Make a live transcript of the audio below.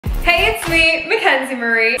Hey, it's me, Mackenzie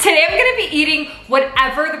Marie. Today I'm gonna be eating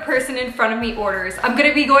whatever the person in front of me orders. I'm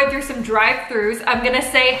gonna be going through some drive-thrus. I'm gonna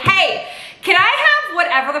say, hey, can I have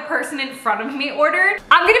whatever the person in front of me ordered?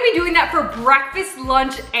 I'm gonna be doing that for breakfast,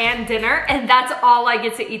 lunch, and dinner, and that's all I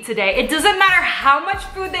get to eat today. It doesn't matter how much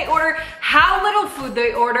food they order, how little food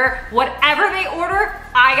they order, whatever they order,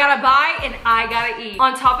 I gotta buy and I gotta eat.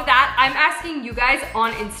 On top of that, I'm asking you guys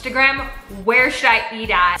on Instagram, where should I eat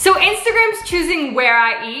at? So Instagram's choosing where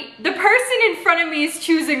I eat. The person in front of me is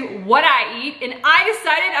choosing what I eat, and I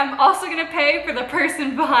decided I'm also gonna pay for the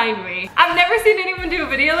person behind me. I've never seen anyone do a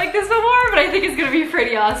video like this before, but I think it's gonna be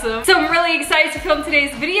pretty awesome. So I'm really excited to film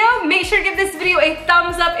today's video. Make sure to give this video a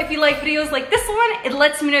thumbs up if you like videos like this one. It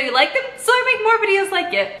lets me know you like them, so I make more videos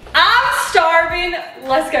like it. I'm starving.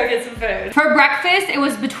 Let's go get some food. For breakfast, it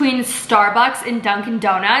was between Starbucks and Dunkin'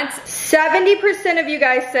 Donuts. 70% of you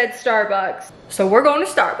guys said Starbucks. So we're going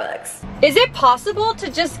to Starbucks. Is it possible to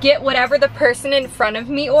just get whatever the person in front of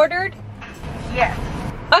me ordered? Yes.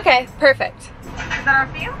 Okay, perfect. Is that our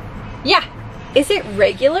view? Yeah. Is it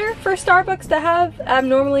regular for Starbucks to have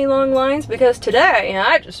abnormally long lines? Because today,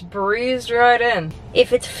 I just breezed right in.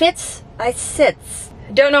 If it fits, I sits.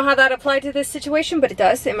 Don't know how that applied to this situation, but it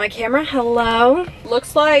does in my camera. Hello.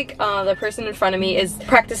 Looks like the person in front of me is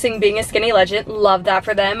practicing being a skinny legend. Love that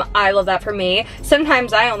for them. I love that for me.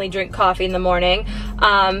 Sometimes I only drink coffee in the morning,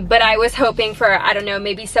 but I was hoping for, I don't know,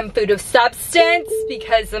 maybe some food of substance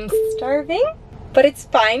because I'm starving, but it's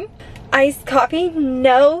fine. Iced coffee,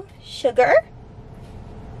 no sugar.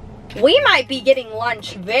 We might be getting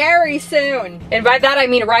lunch very soon. And by that I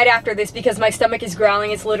mean right after this because my stomach is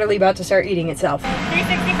growling. It's literally about to start eating itself.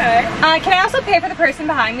 $3.65. Can I also pay for the person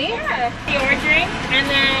behind me? Yeah. The ordering, and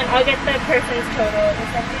then I'll get the person's total in a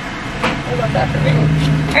second. I love that for me.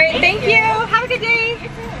 All right, thank you. Have a good day. You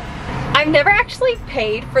too. I've never actually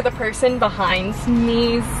paid for the person behind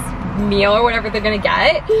me's meal or whatever they're gonna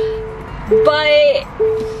get, but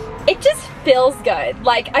it just feels good.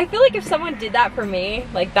 Like, I feel like if someone did that for me,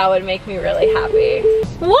 like, that would make me really happy.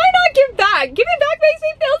 Why not give back? Giving back makes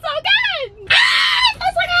me feel so good. Ah, it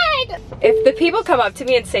feels so good. If the people come up to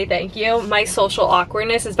me and say thank you, my social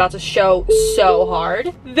awkwardness is about to show so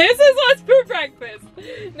hard. This is what's for breakfast.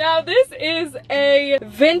 Now, this is a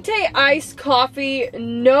venti iced coffee,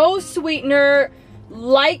 no sweetener,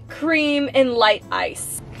 light cream, and light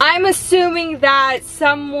ice. I'm assuming that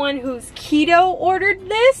someone who's keto ordered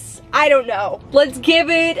this. I don't know. Let's give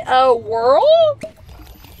it a whirl.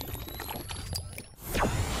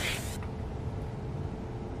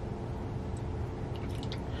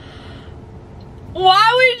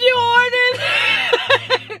 Why would you order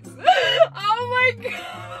this? Oh my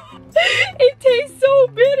god. It tastes so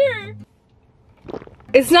bitter.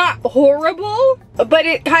 It's not horrible, but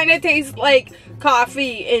it kind of tastes like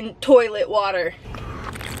coffee and toilet water.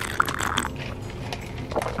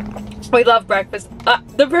 We love breakfast.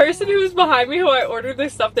 The person who was behind me who I ordered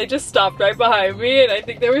this stuff, they just stopped right behind me and I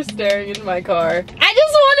think they were staring into my car. I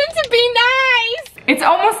just wanted to be nice! It's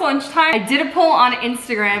almost lunchtime. I did a poll on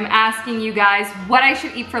Instagram asking you guys what I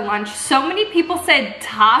should eat for lunch. So many people said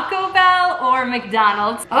Taco Bell or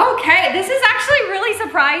McDonald's. Okay, this is actually really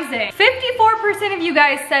surprising. 54% of you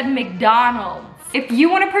guys said McDonald's. If you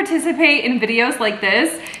want to participate in videos like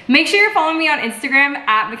this, make sure you're following me on Instagram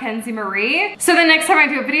at Mackenzie Marie. So the next time I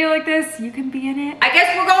do a video like this, you can be in it. I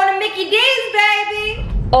guess we're going to Mickey D's,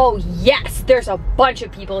 baby. Oh yes, there's a bunch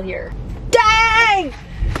of people here. Dang!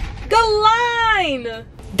 The line!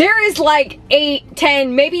 There is like 8,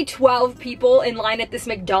 10, maybe 12 people in line at this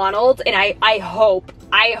McDonald's, and I hope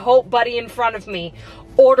buddy in front of me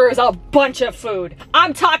orders a bunch of food.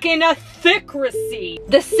 I'm talking a thick receipt.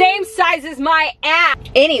 The same size as my ass.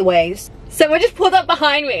 Anyways, someone just pulled up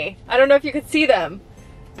behind me. I don't know if you could see them,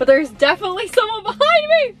 but there's definitely someone behind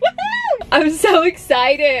me. Woohoo! I'm so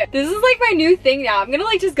excited. This is like my new thing now. I'm gonna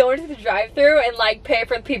like just go into the drive-thru and like pay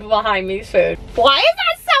for the people behind me's food. Why is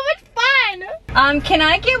that so much fun? Can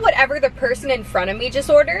I get whatever the person in front of me just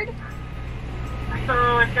ordered?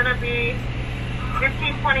 So it's gonna be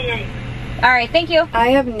 $15.28. All right, thank you. I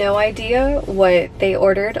have no idea what they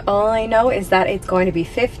ordered. All I know is that it's going to be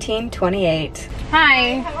 $15.28.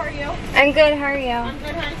 Hi. How are you? I'm good, how are you? I'm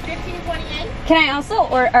good, honey. $15.28. Can I also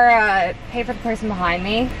pay for the person behind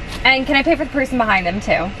me? And can I pay for the person behind them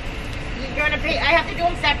too? You're gonna pay, I have to do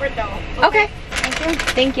them separate though. Okay.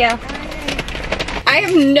 Thank you. I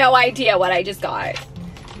have no idea what I just got.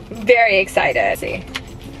 Very excited. See.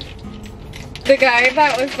 The guy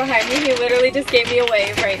that was behind me, he literally just gave me a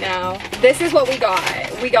wave right now. This is what we got.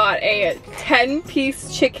 We got a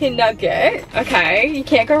 10-piece chicken nugget. Okay, you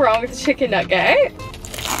can't go wrong with a chicken nugget.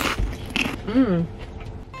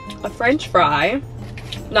 A French fry.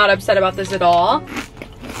 Not upset about this at all.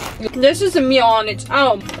 This is a meal on its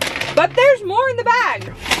own, but there's more in the bag.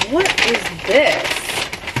 What is this?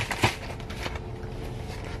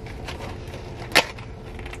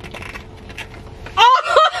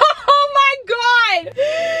 Oh my god!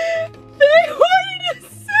 They ordered a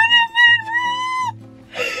cinnamon roll!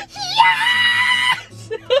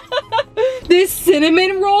 Yes! This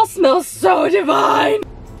cinnamon roll smells so divine.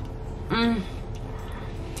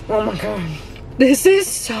 Oh my god. This is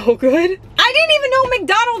so good. I didn't even know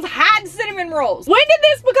McDonald's had cinnamon rolls. When did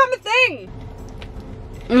this become a thing?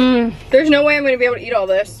 There's no way I'm gonna be able to eat all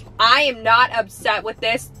this. I am not upset with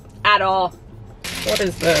this at all. What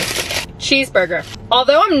is this? Cheeseburger.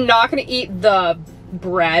 Although I'm not gonna eat the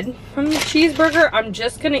bread from the cheeseburger, I'm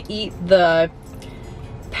just gonna eat the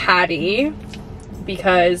patty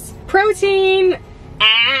because protein.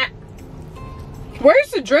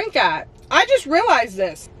 Where's the drink at? I just realized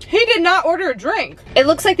this. He did not order a drink. It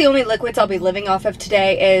looks like the only liquids I'll be living off of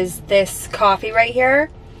today is this coffee right here.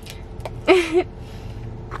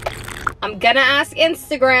 I'm gonna ask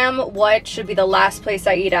Instagram what should be the last place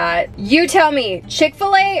I eat at. You tell me,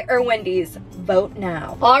 Chick-fil-A or Wendy's? Vote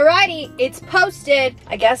now. Alrighty, it's posted.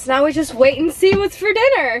 I guess now we just wait and see what's for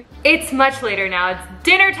dinner. It's much later now. It's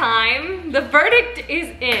dinner time. The verdict is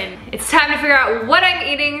in. It's time to figure out what I'm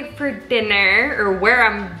eating for dinner or where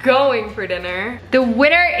I'm going for dinner. The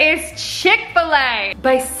winner is Chick-fil-A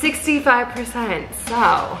by 65%.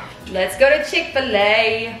 So let's go to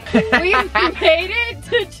Chick-fil-A. We've made it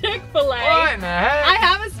to Chick-fil-A. What in the heck? I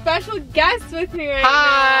have a special guest with me right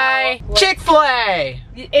Hi! now. Chick-fil-A!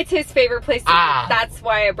 It's his favorite place to eat. That's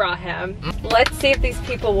why I brought him. Let's see if these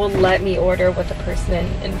people will let me order what the person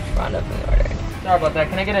in front of me ordered. Sorry about that.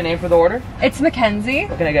 Can I get a name for the order? It's Mackenzie.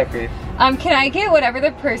 What can I get for you? Can I get whatever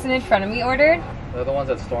the person in front of me ordered? They're the ones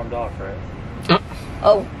that stormed off, right?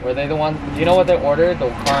 Oh. Were they the ones? Do you know what they ordered? The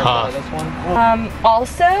car in front of this one?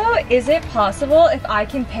 Also, is it possible if I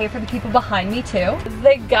can pay for the people behind me too?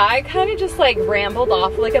 The guy kind of just like rambled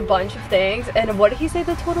off like a bunch of things, and what did he say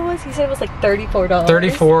the total was? He said it was like $34.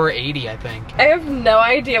 $34.80, I think. I have no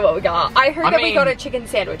idea what we got. I heard that we got a chicken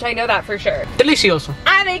sandwich. I know that for sure. Delicioso.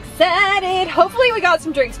 I'm excited. Hopefully we got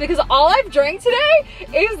some drinks because all I've drank today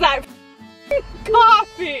is that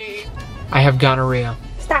coffee. I have gonorrhea.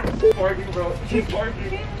 Stop. She's barking, bro. She's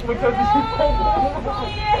barking.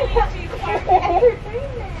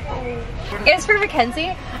 It's for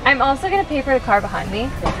Mackenzie. I'm also gonna pay for the car behind me.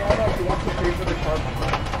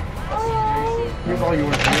 Here's all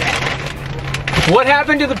yours. What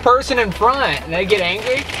happened to the person in front? Did they get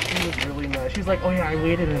angry? She was really mad. She's like, oh yeah, I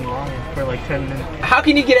waited in line for like 10 minutes. How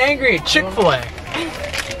can you get angry at Chick-fil-A?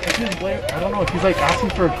 I don't know, she's like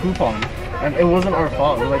asking for a coupon. And it wasn't our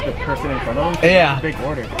fault, it was like the person in front of us. Yeah. Big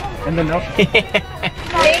order. And then now she...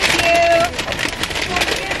 Thank you.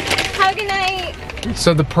 Have a good night.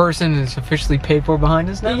 So the person is officially paid for behind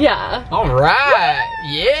us now? Yeah. Alright.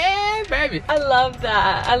 Yeah, baby. I love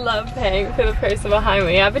that. I love paying for the person behind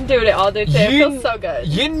me. I've been doing it all day today. It feels so good.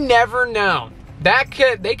 You never know.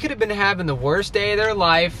 They could have been having the worst day of their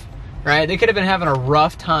life, right? They could have been having a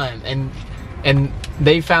rough time, and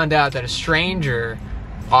they found out that a stranger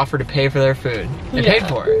offered to pay for their food. They paid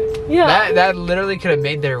for it. Yeah. That literally could have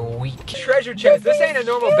made their week. Treasure chest. This ain't a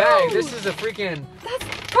normal bag. This is a freaking... That's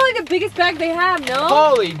probably the biggest bag they have, no?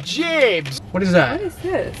 Holy jibs. What is that? What is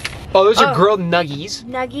this? Oh, those are grilled nuggies.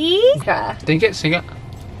 Nuggies? Okay. Think it, sing it.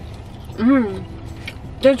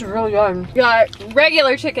 That's really good. Got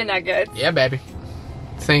regular chicken nuggets. Yeah, baby.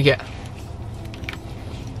 Think it.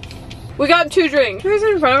 We got 2 drinks. The person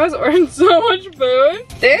in front of us ordered so much food.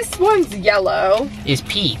 This one's yellow. Is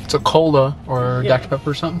pea. It's a cola or Dr. Pepper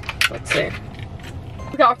or something. Let's see.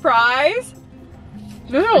 We got fries.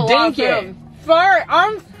 There's a lot of Dinky. food. Sorry,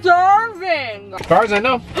 I'm starving. As far as I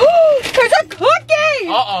know. There's a cookie!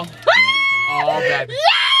 Uh-oh. Oh, baby.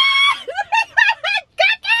 Yes!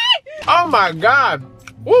 Cookie! Oh my God.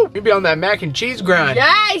 Woo! You be on that mac and cheese grind.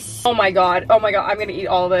 Yes! Oh my God. Oh my God. I'm gonna eat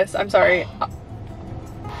all this. I'm sorry.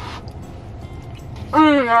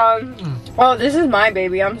 Oh my God. Oh, this is my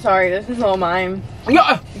baby. I'm sorry. This is all mine.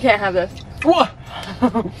 Yeah. You can't have this. What?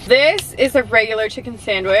 This is a regular chicken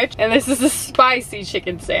sandwich, and this is a spicy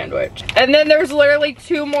chicken sandwich. And then there's literally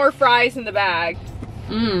 2 more fries in the bag.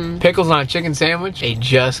 Pickles on a chicken sandwich, they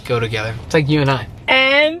just go together. It's like you and I.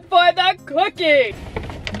 And for the cookie.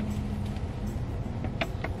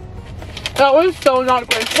 That was so not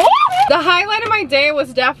good. Oh! The highlight of my day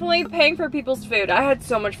was definitely paying for people's food. I had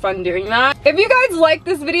so much fun doing that. If you guys like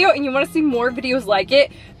this video and you want to see more videos like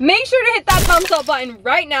it, make sure to hit that thumbs up button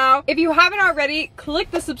right now. If you haven't already,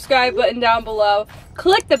 click the subscribe button down below.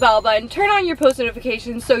 Click the bell button, turn on your post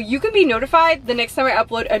notifications so you can be notified the next time I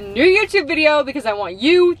upload a new YouTube video, because I want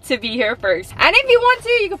you to be here first. And if you want to,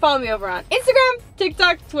 you can follow me over on Instagram,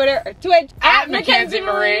 TikTok, Twitter, or Twitch at Mackenzie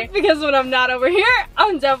Marie. Because when I'm not over here,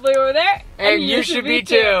 I'm definitely over there. And you should be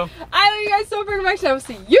too. I love you guys so very much, and I will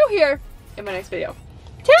see you here in my next video.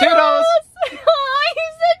 Toodles! Oh, you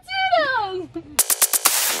said toodles!